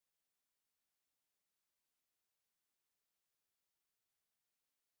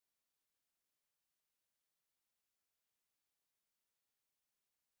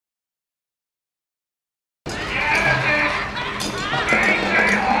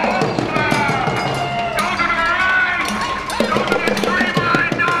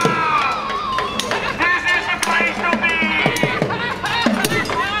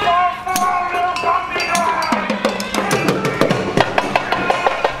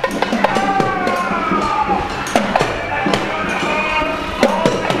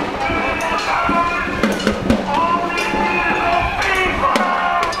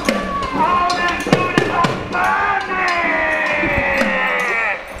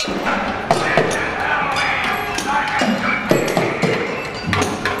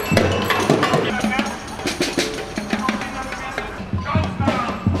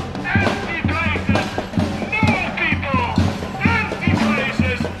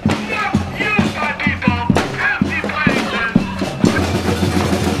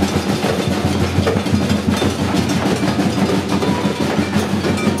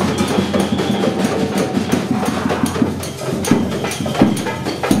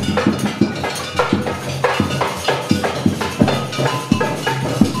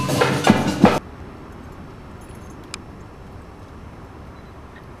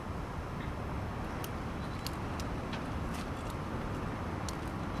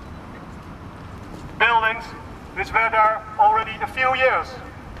buildings which were there already a few years.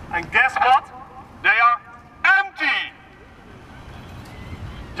 And guess what? They are empty.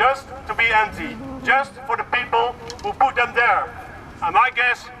 Just to be empty. Just for the people who put them there. And I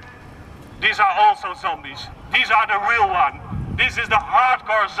guess these are also zombies. These are the real ones. This is the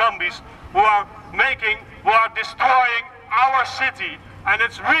hardcore zombies who are destroying our city. And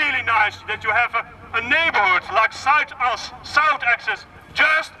it's really nice that you have a neighborhood like South Axis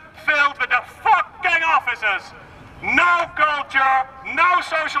just filled with the fucking offices. No culture, no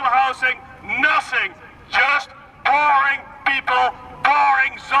social housing, nothing. Just boring people,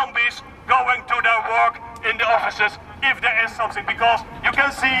 boring zombies going to their work in the offices if there is something. Because you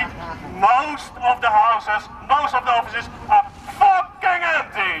can see most of the houses, most of the offices are fucking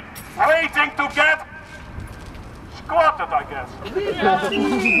empty, waiting to get squatted, I guess.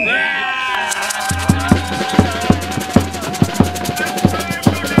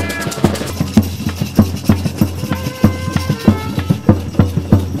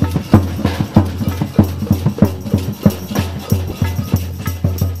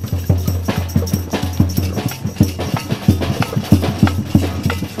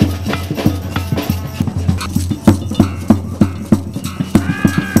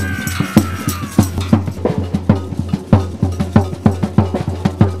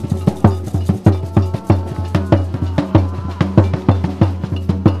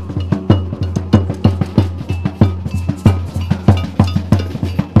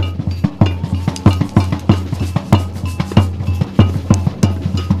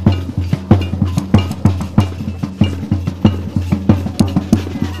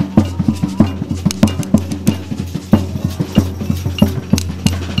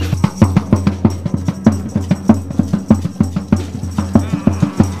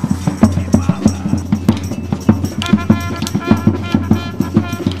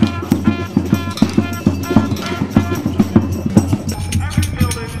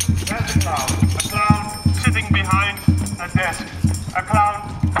 A clown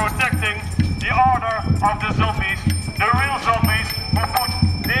protecting the order of the zombies, the real zombies who put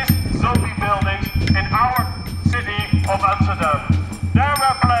these zombie buildings in our city of Amsterdam. There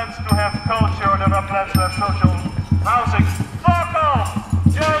were plans to have culture, there were plans to have social housing. Fuck off!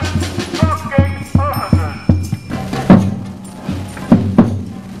 Just